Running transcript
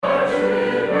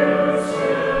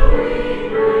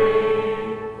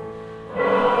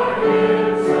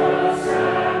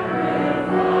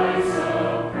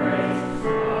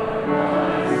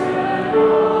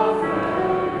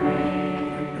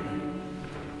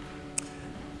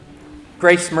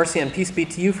Grace, mercy, and peace be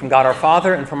to you from God our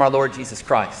Father and from our Lord Jesus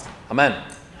Christ. Amen.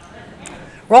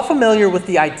 We're all familiar with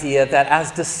the idea that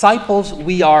as disciples,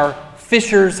 we are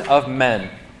fishers of men,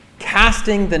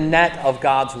 casting the net of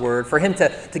God's word for him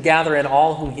to gather in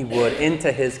all whom he would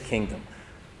into his kingdom.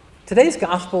 Today's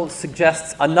gospel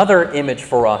suggests another image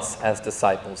for us as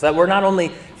disciples, that we're not only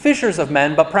fishers of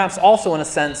men, but perhaps also, in a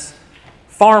sense,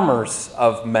 farmers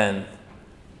of men,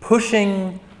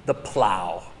 pushing the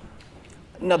plow.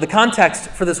 Now, the context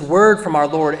for this word from our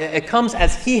Lord, it comes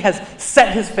as he has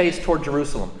set his face toward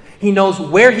Jerusalem. He knows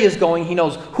where he is going, he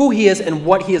knows who he is and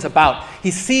what he is about. He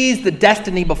sees the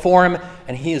destiny before him,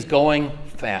 and he is going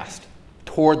fast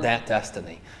toward that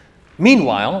destiny.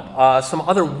 Meanwhile, some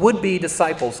other would-be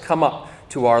disciples come up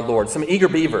to our Lord, some eager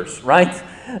beavers, right?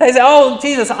 They say, "Oh,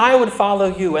 Jesus, I would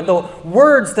follow you." And the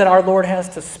words that our Lord has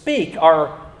to speak are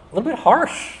a little bit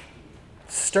harsh,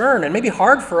 stern, and maybe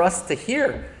hard for us to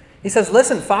hear. He says,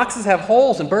 "Listen, foxes have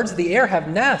holes and birds of the air have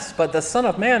nests, but the Son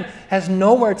of Man has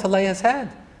nowhere to lay his head.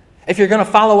 If you're going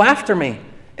to follow after me,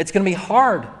 it's going to be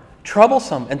hard,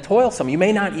 troublesome, and toilsome. You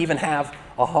may not even have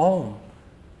a home."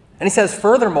 And he says,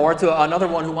 furthermore, to another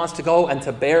one who wants to go and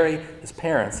to bury his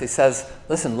parents, he says,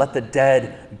 "Listen, let the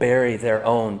dead bury their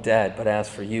own dead, but as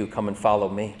for you, come and follow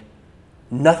me."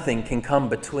 Nothing can come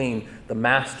between the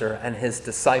master and his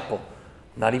disciple.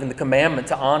 Not even the commandment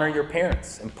to honor your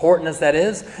parents. Important as that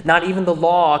is, not even the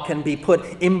law can be put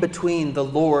in between the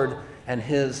Lord and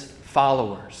his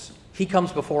followers. He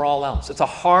comes before all else. It's a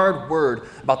hard word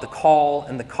about the call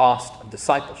and the cost of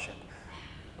discipleship.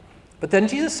 But then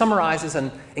Jesus summarizes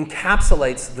and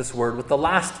encapsulates this word with the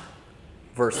last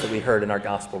verse that we heard in our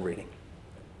gospel reading.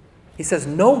 He says,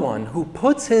 "No one who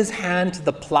puts his hand to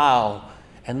the plow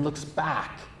and looks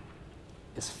back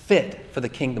is fit for the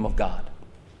kingdom of God."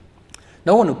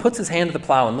 No one who puts his hand to the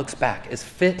plow and looks back is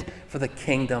fit for the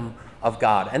kingdom of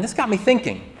God. And this got me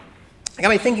thinking. It got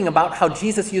me thinking about how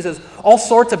Jesus uses all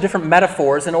sorts of different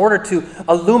metaphors in order to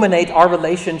illuminate our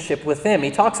relationship with him. He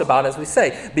talks about, as we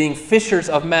say, being fishers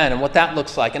of men and what that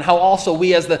looks like, and how also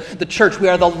we as the church, we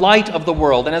are the light of the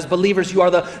world, and as believers, you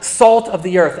are the salt of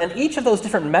the earth. And each of those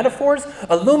different metaphors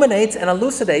illuminates and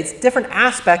elucidates different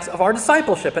aspects of our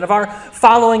discipleship and of our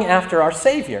following after our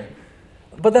Savior.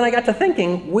 But then I got to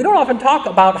thinking, we don't often talk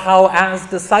about how as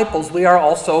disciples we are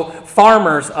also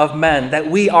farmers of men,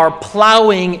 that we are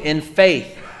plowing in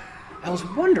faith. I was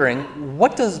wondering,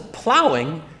 what does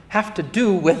plowing have to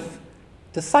do with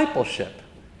discipleship?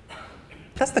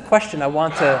 That's the question I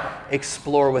want to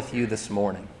explore with you this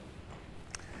morning.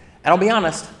 And I'll be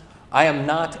honest, I am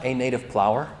not a native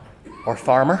plower or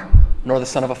farmer, nor the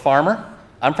son of a farmer.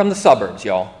 I'm from the suburbs,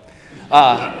 y'all.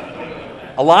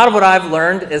 A lot of what I've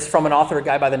learned is from an author, a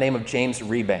guy by the name of James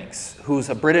Rebanks, who's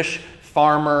a British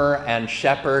farmer and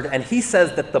shepherd, and he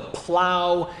says that the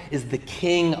plow is the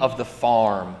king of the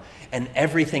farm, and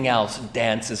everything else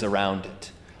dances around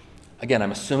it. Again,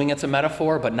 I'm assuming it's a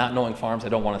metaphor, but not knowing farms, I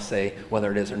don't want to say whether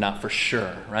it is or not for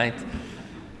sure, right? And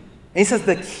he says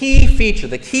the key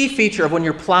feature of when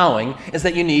you're plowing is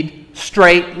that you need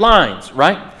straight lines,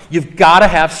 right? You've got to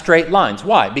have straight lines.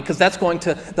 Why? Because that's going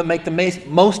to make the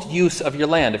most use of your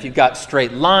land. If you've got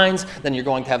straight lines, then you're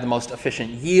going to have the most efficient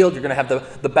yield. You're going to have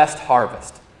the best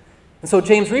harvest. And so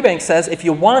James Rebanks says if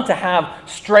you want to have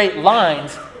straight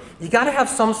lines, you got to have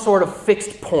some sort of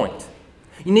fixed point.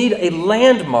 You need a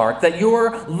landmark that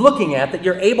you're looking at, that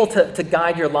you're able to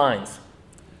guide your lines.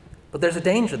 But there's a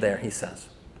danger there, he says.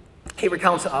 He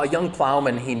recounts a young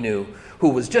plowman he knew who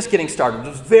was just getting started,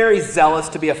 was very zealous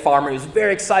to be a farmer. He was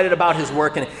very excited about his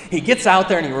work, and he gets out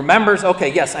there and he remembers,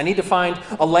 okay, yes, I need to find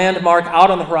a landmark out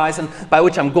on the horizon by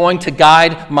which I'm going to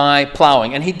guide my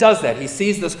plowing. And he does that. He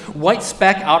sees this white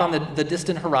speck out on the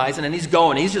distant horizon, and he's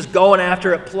going. He's just going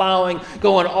after it, plowing,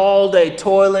 going all day,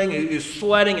 toiling, he's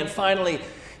sweating, and finally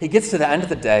he gets to the end of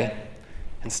the day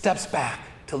and steps back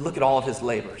to look at all of his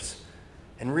labors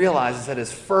and realizes that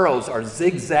his furrows are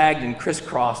zigzagged and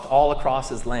crisscrossed all across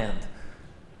his land.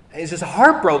 And he's just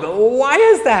heartbroken. Why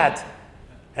is that?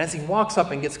 And as he walks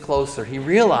up and gets closer, he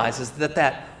realizes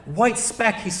that white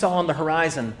speck he saw on the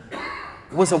horizon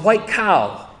was a white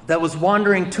cow that was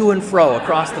wandering to and fro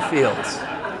across the fields.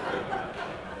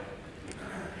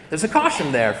 There's a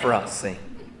caution there for us, see.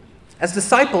 As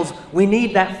disciples, we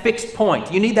need that fixed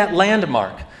point. You need that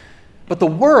landmark. But the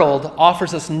world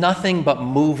offers us nothing but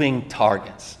moving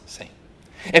targets, see.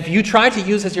 If you try to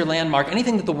use as your landmark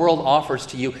anything that the world offers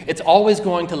to you, it's always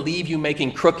going to leave you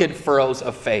making crooked furrows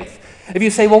of faith. If you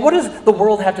say, well, what does the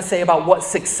world have to say about what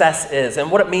success is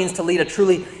and what it means to lead a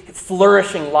truly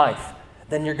flourishing life?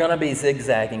 Then you're going to be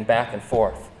zigzagging back and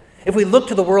forth. if we look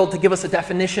to the world to give us a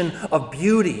definition of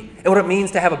beauty and what it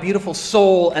means to have a beautiful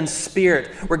soul and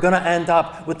spirit, we're going to end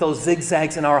up with those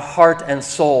zigzags in our heart and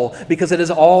soul, because it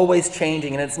is always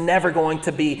changing and it's never going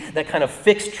to be that kind of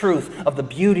fixed truth of the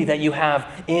beauty that you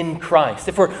have in Christ.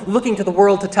 If we're looking to the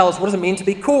world to tell us what does it mean to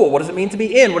be cool, what does it mean to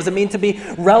be in, what does it mean to be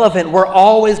relevant, we're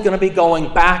always going to be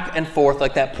going back and forth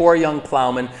like that poor young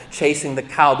plowman chasing the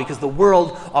cow, because the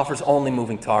world offers only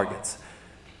moving targets.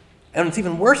 And it's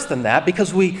even worse than that,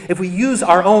 because if we use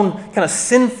our own kind of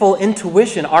sinful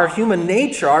intuition, our human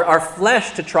nature, our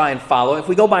flesh to try and follow, if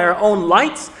we go by our own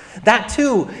lights, that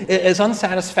too is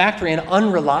unsatisfactory and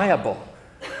unreliable.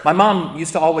 My mom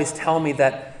used to always tell me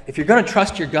that if you're going to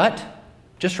trust your gut,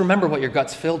 just remember what your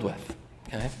gut's filled with.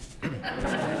 Okay?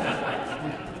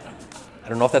 I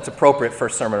don't know if that's appropriate for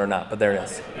a sermon or not, but there it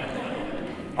is.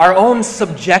 Our own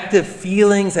subjective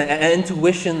feelings and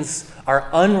intuitions are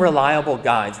unreliable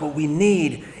guides. What we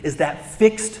need is that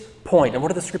fixed point. And what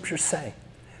do the scriptures say?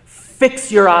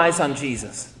 Fix your eyes on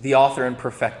Jesus, the author and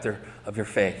perfecter of your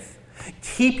faith.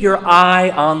 Keep your eye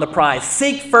on the prize.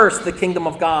 Seek first the kingdom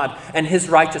of God and his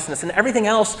righteousness, and everything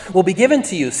else will be given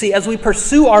to you. See, as we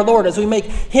pursue our Lord, as we make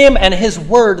him and his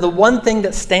word the one thing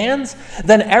that stands,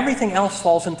 then everything else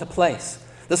falls into place.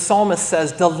 The psalmist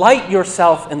says, "Delight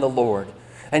yourself in the Lord,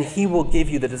 and he will give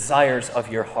you the desires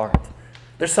of your heart."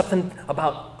 There's something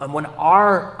about when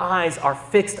our eyes are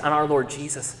fixed on our Lord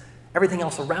Jesus, everything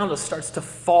else around us starts to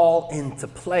fall into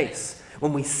place.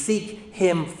 When we seek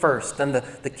him first, then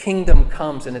the kingdom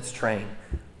comes in its train.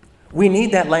 We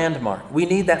need that landmark. We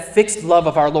need that fixed love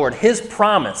of our Lord, his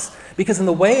promise. Because in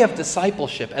the way of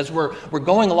discipleship, as we're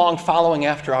going along following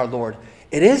after our Lord,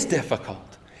 it is difficult.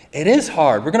 It is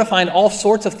hard. We're going to find all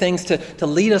sorts of things to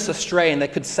lead us astray and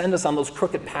that could send us on those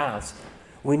crooked paths.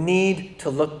 We need to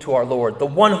look to our Lord, the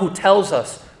one who tells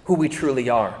us who we truly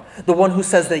are, the one who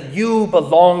says that you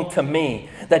belong to me,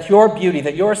 that your beauty,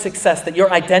 that your success, that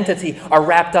your identity are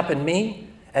wrapped up in me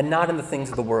and not in the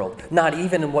things of the world, not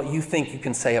even in what you think you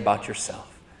can say about yourself.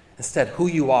 Instead, who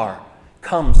you are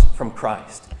comes from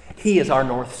Christ. He is our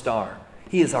North Star.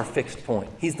 He is our fixed point.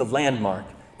 He's the landmark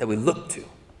that we look to.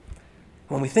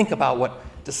 When we think about what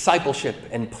discipleship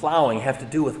and plowing have to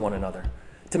do with one another,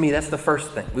 to me, that's the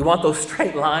first thing. We want those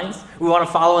straight lines. We want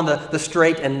to follow in the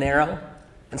straight and narrow.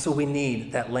 And so we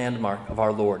need that landmark of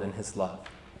our Lord and his love.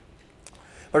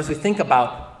 But as we think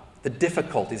about the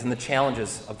difficulties and the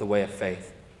challenges of the way of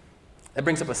faith, that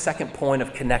brings up a second point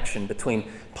of connection between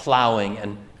plowing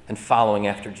and following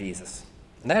after Jesus.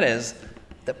 And that is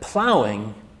that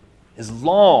plowing is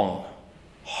long,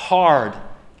 hard,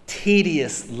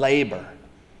 tedious labor.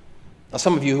 Now,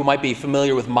 some of you who might be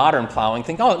familiar with modern plowing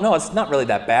think, oh, no, it's not really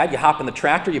that bad. You hop in the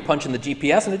tractor, you punch in the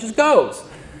GPS, and it just goes.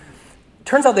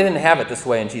 Turns out they didn't have it this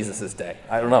way in Jesus' day.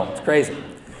 I don't know. It's crazy.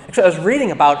 Actually, I was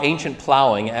reading about ancient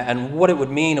plowing and what it would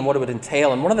mean and what it would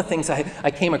entail. And one of the things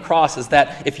I came across is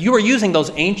that if you were using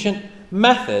those ancient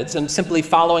methods and simply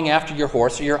following after your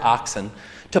horse or your oxen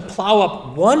to plow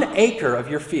up 1 acre of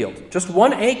your field, just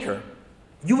 1 acre,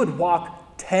 you would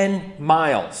walk 10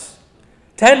 miles.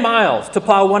 10 miles to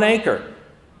plow 1 acre.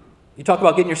 You talk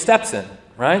about getting your steps in,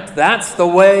 right? That's the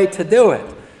way to do it.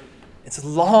 It's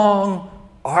long,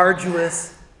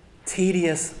 arduous,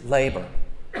 tedious labor.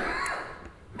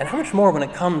 And how much more when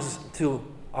it comes to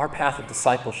our path of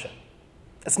discipleship?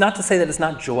 It's not to say that it's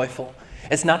not joyful.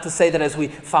 It's not to say that as we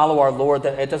follow our Lord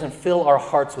that it doesn't fill our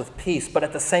hearts with peace. But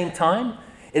at the same time,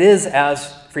 it is,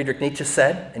 as Friedrich Nietzsche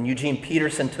said and Eugene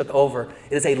Peterson took over,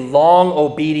 it is a long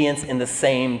obedience in the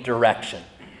same direction.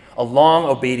 A long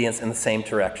obedience in the same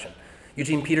direction.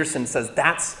 Eugene Peterson says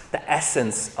that's the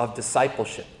essence of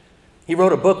discipleship. He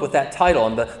wrote a book with that title,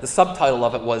 and the subtitle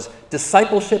of it was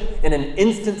Discipleship in an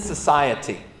Instant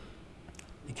Society.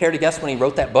 You care to guess when he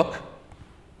wrote that book?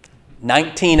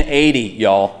 1980,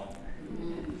 y'all.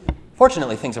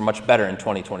 Fortunately, things are much better in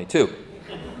 2022.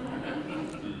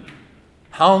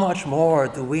 How much more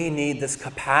do we need this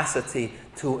capacity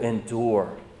to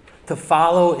endure, to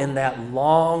follow in that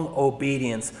long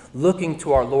obedience, looking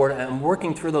to our Lord and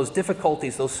working through those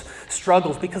difficulties, those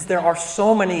struggles, because there are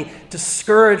so many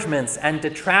discouragements and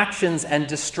detractions and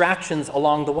distractions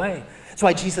along the way. That's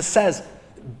why Jesus says,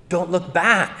 don't look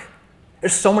back.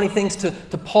 There's so many things to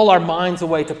pull our minds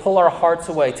away, to pull our hearts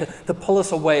away, to pull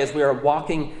us away as we are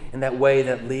walking in that way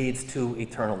that leads to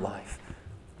eternal life.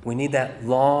 We need that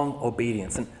long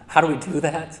obedience. And how do we do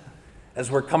that? As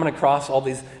we're coming across all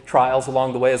these trials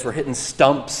along the way, as we're hitting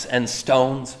stumps and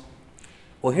stones.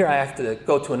 Well, here I have to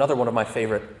go to another one of my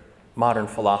favorite modern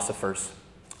philosophers,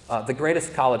 the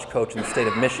greatest college coach in the state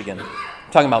of Michigan.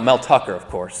 I'm talking about Mel Tucker, of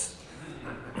course.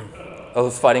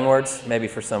 Those fighting words? Maybe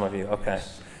for some of you. Okay.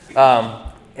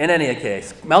 In any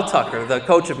case, Mel Tucker, the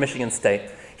coach of Michigan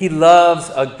State, he loves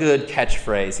a good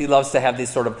catchphrase. He loves to have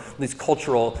these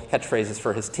cultural catchphrases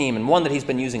for his team, and one that he's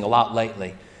been using a lot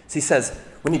lately is he says,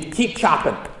 we need to keep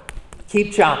chopping,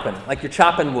 like you're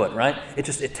chopping wood, right? It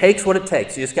takes what it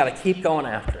takes. You just got to keep going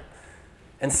after it.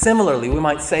 And similarly, we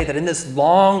might say that in this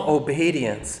long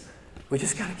obedience, we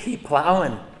just got to keep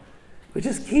plowing. We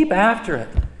just keep after it.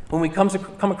 When we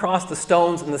come across the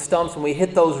stones and the stumps, when we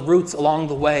hit those roots along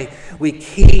the way, we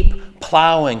keep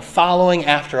plowing, following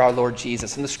after our Lord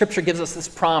Jesus. And the Scripture gives us this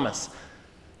promise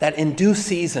that in due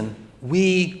season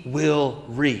we will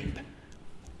reap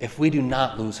if we do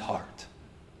not lose heart.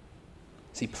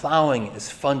 See, plowing is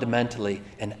fundamentally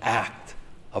an act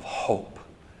of hope.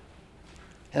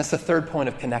 And that's the third point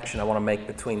of connection I want to make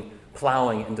between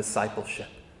plowing and discipleship.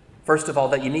 First of all,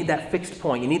 that you need that fixed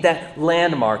point. You need that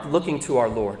landmark looking to our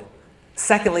Lord.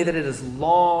 Secondly, that it is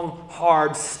long,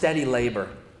 hard, steady labor.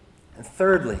 And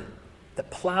thirdly,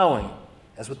 that plowing,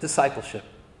 as with discipleship,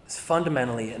 is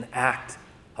fundamentally an act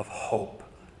of hope.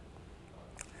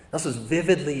 This was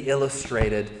vividly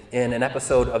illustrated in an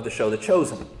episode of the show The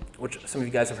Chosen, which some of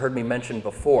you guys have heard me mention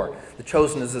before. The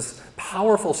Chosen is this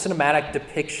powerful cinematic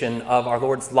depiction of our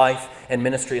Lord's life and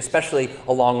ministry, especially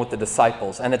along with the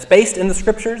disciples. And it's based in the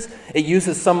Scriptures. It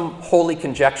uses some holy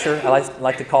conjecture, I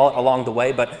like to call it, along the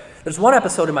way. But there's one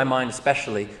episode in my mind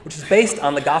especially, which is based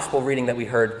on the gospel reading that we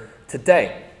heard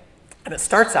today. And it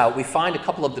starts out, we find a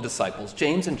couple of the disciples,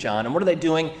 James and John, and what are they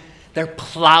doing? They're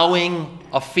plowing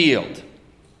a field.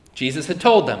 Jesus had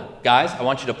told them, guys, I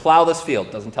want you to plow this field.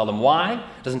 Doesn't tell them why,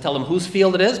 doesn't tell them whose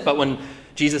field it is, but when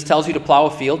Jesus tells you to plow a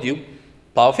field, you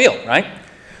plow a field, right?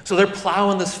 So they're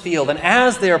plowing this field, and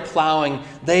as they're plowing,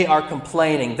 they are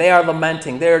complaining, they are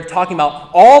lamenting, they're talking about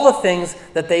all the things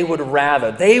that they would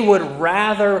rather. They would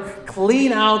rather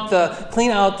clean out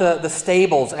the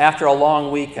stables after a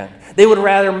long weekend. They would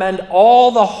rather mend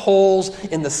all the holes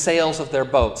in the sails of their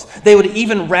boats. They would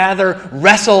even rather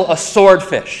wrestle a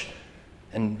swordfish.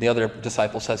 And the other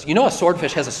disciple says, you know a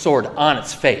swordfish has a sword on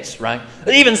its face, right?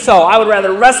 Even so, I would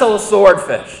rather wrestle a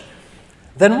swordfish.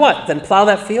 Then what? Then plow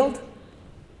that field?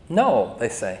 No, they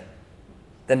say.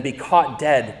 Then be caught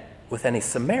dead with any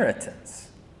Samaritans.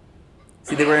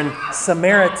 See, they were in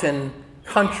Samaritan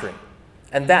country.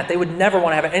 And that, they would never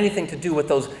want to have anything to do with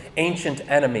those ancient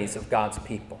enemies of God's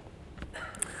people.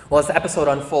 Well, as the episode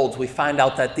unfolds, we find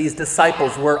out that these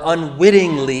disciples were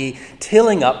unwittingly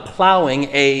tilling up, plowing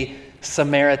a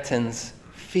Samaritan's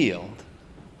field.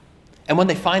 And when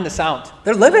they find this out,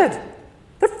 they're livid.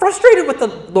 They're frustrated with the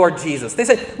Lord Jesus. They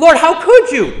say, Lord, how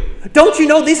could you? Don't you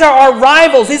know these are our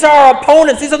rivals? These are our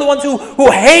opponents. These are the ones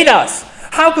who hate us.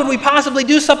 How could we possibly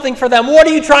do something for them? What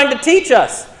are you trying to teach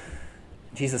us?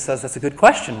 Jesus says, that's a good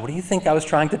question. What do you think I was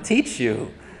trying to teach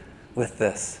you with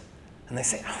this? And they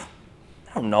say,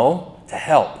 I don't know, to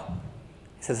help.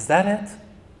 He says, is that it?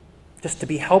 Just to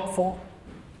be helpful?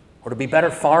 Or to be better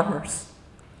farmers?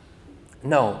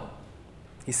 No.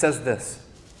 He says this.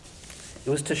 It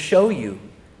was to show you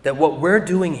that what we're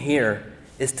doing here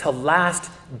is to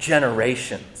last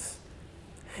generations.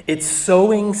 It's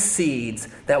sowing seeds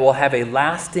that will have a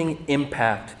lasting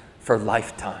impact for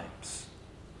lifetimes.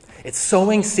 It's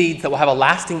sowing seeds that will have a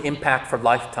lasting impact for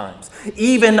lifetimes.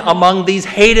 Even among these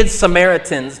hated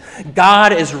Samaritans,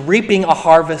 God is reaping a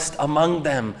harvest among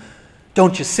them.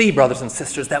 Don't you see, brothers and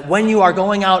sisters, that when you are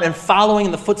going out and following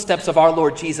in the footsteps of our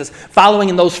Lord Jesus, following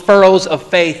in those furrows of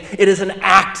faith, it is an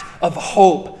act of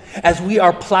hope as we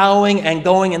are plowing and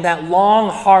going in that long,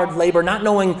 hard labor, not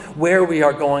knowing where we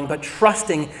are going, but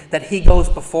trusting that He goes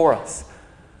before us.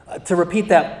 To repeat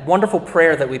that wonderful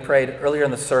prayer that we prayed earlier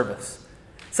in the service.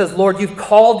 It says, Lord, you've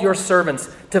called your servants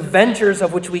to ventures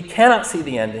of which we cannot see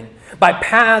the ending, by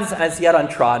paths as yet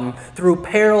untrodden, through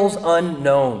perils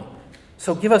unknown.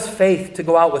 So give us faith to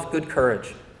go out with good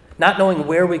courage, not knowing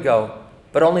where we go,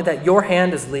 but only that your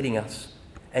hand is leading us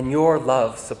and your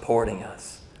love supporting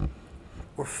us.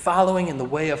 We're following in the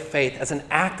way of faith as an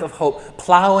act of hope,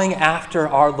 plowing after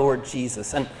our Lord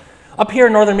Jesus. And up here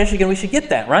in northern Michigan, we should get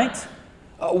that, right?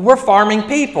 We're farming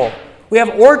people. We have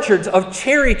orchards of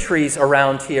cherry trees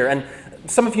around here. And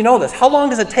some of you know this. How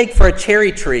long does it take for a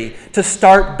cherry tree to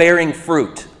start bearing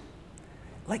fruit?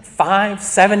 Like 5,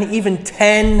 7, even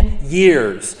 10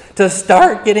 years to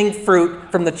start getting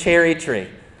fruit from the cherry tree.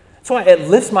 That's why it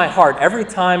lifts my heart every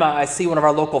time I see one of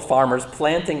our local farmers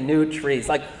planting new trees.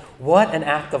 Like, what an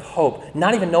act of hope,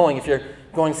 not even knowing if you're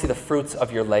going to see the fruits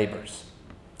of your labors.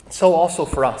 So also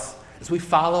for us, as we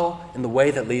follow in the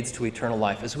way that leads to eternal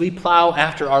life, as we plow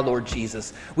after our Lord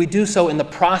Jesus, we do so in the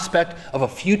prospect of a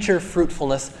future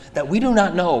fruitfulness that we do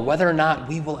not know whether or not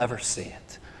we will ever see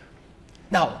it.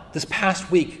 Now, this past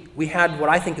week, we had what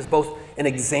I think is both an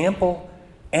example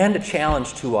and a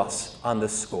challenge to us on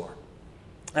this score.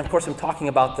 And of course, I'm talking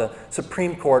about the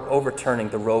Supreme Court overturning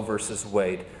the Roe versus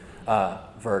Wade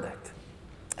verdict.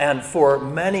 And for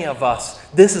many of us,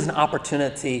 this is an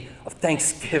opportunity of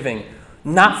thanksgiving,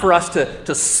 not for us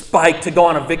to spike, to go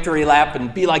on a victory lap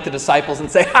and be like the disciples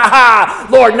and say, "Ha ha,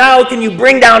 Lord, now can you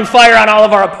bring down fire on all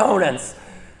of our opponents?"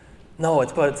 No,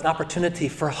 it's an opportunity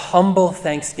for humble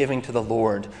thanksgiving to the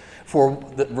Lord for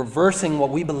reversing what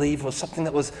we believe was something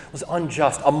that was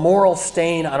unjust, a moral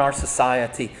stain on our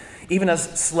society, even as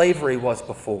slavery was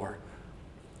before.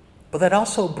 But that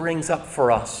also brings up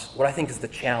for us what I think is the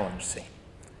challenge, see.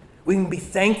 We can be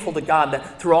thankful to God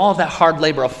that through all of that hard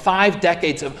labor of 5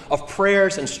 decades of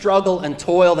prayers and struggle and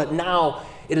toil, that now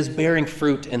it is bearing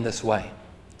fruit in this way.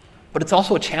 But it's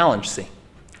also a challenge, see.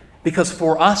 Because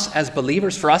for us as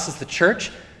believers, for us as the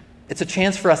church, it's a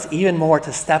chance for us even more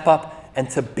to step up and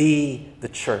to be the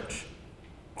church.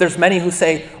 There's many who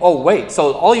say, "Oh, wait,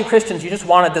 so all you Christians, you just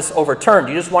wanted this overturned.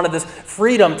 You just wanted this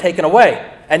freedom taken away.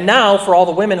 And now for all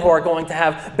the women who are going to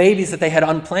have babies that they had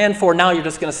unplanned for, now you're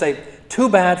just going to say, too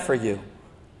bad for you."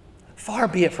 Far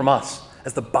be it from us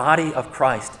as the body of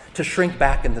Christ to shrink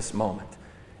back in this moment.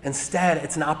 Instead,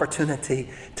 it's an opportunity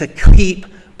to keep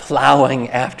plowing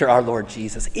after our Lord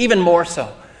Jesus, even more so,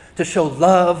 to show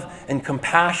love and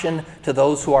compassion to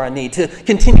those who are in need, to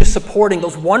continue supporting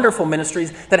those wonderful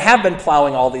ministries that have been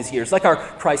plowing all these years, like our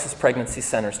crisis pregnancy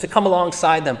centers, to come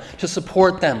alongside them, to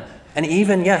support them, and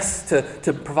even, yes,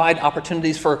 to provide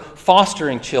opportunities for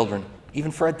fostering children,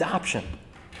 even for adoption.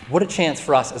 What a chance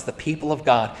for us as the people of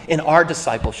God in our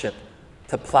discipleship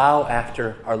to plow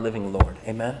after our living Lord.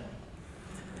 Amen?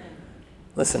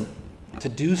 Listen, to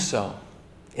do so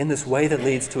in this way that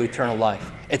leads to eternal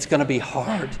life, it's going to be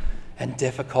hard and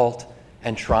difficult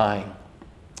and trying.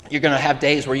 You're going to have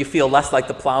days where you feel less like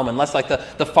the plowman, less like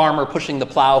the farmer pushing the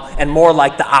plow, and more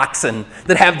like the oxen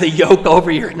that have the yoke over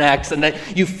your necks, and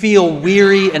that you feel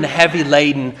weary and heavy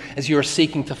laden as you are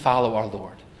seeking to follow our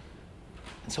Lord.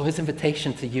 And so his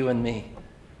invitation to you and me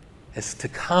is to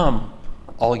come,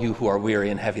 all you who are weary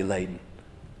and heavy laden,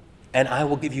 and I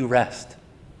will give you rest.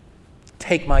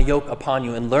 Take my yoke upon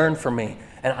you and learn from me,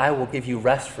 and I will give you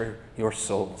rest for your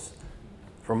souls.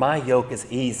 For my yoke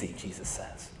is easy, Jesus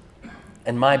says,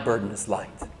 and my burden is light.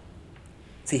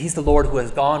 See, he's the Lord who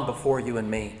has gone before you and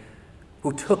me,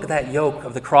 who took that yoke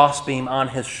of the crossbeam on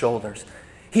his shoulders.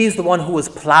 He's the one who was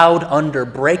plowed under,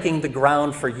 breaking the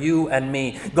ground for you and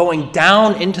me, going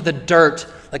down into the dirt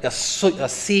like a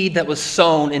seed that was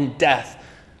sown in death,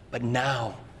 but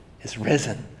now is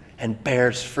risen and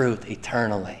bears fruit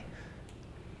eternally.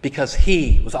 Because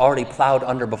he was already plowed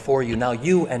under before you, now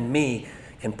you and me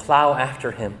can plow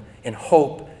after him in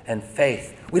hope and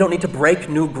faith. We don't need to break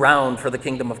new ground for the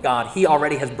kingdom of God. He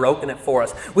already has broken it for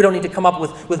us. We don't need to come up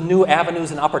with new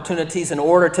avenues and opportunities in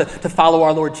order to follow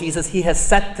our Lord Jesus. He has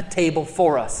set the table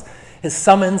for us. His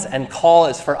summons and call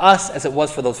is for us as it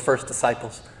was for those first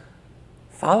disciples.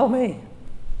 Follow me.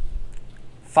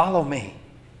 Follow me.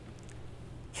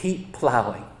 Keep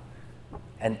plowing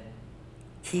and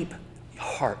keep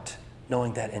heart,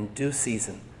 knowing that in due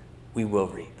season we will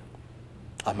reap.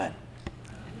 Amen.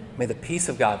 May the peace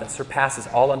of God that surpasses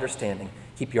all understanding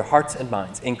keep your hearts and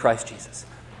minds in Christ Jesus.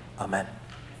 Amen.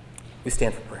 We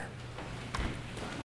stand for prayer.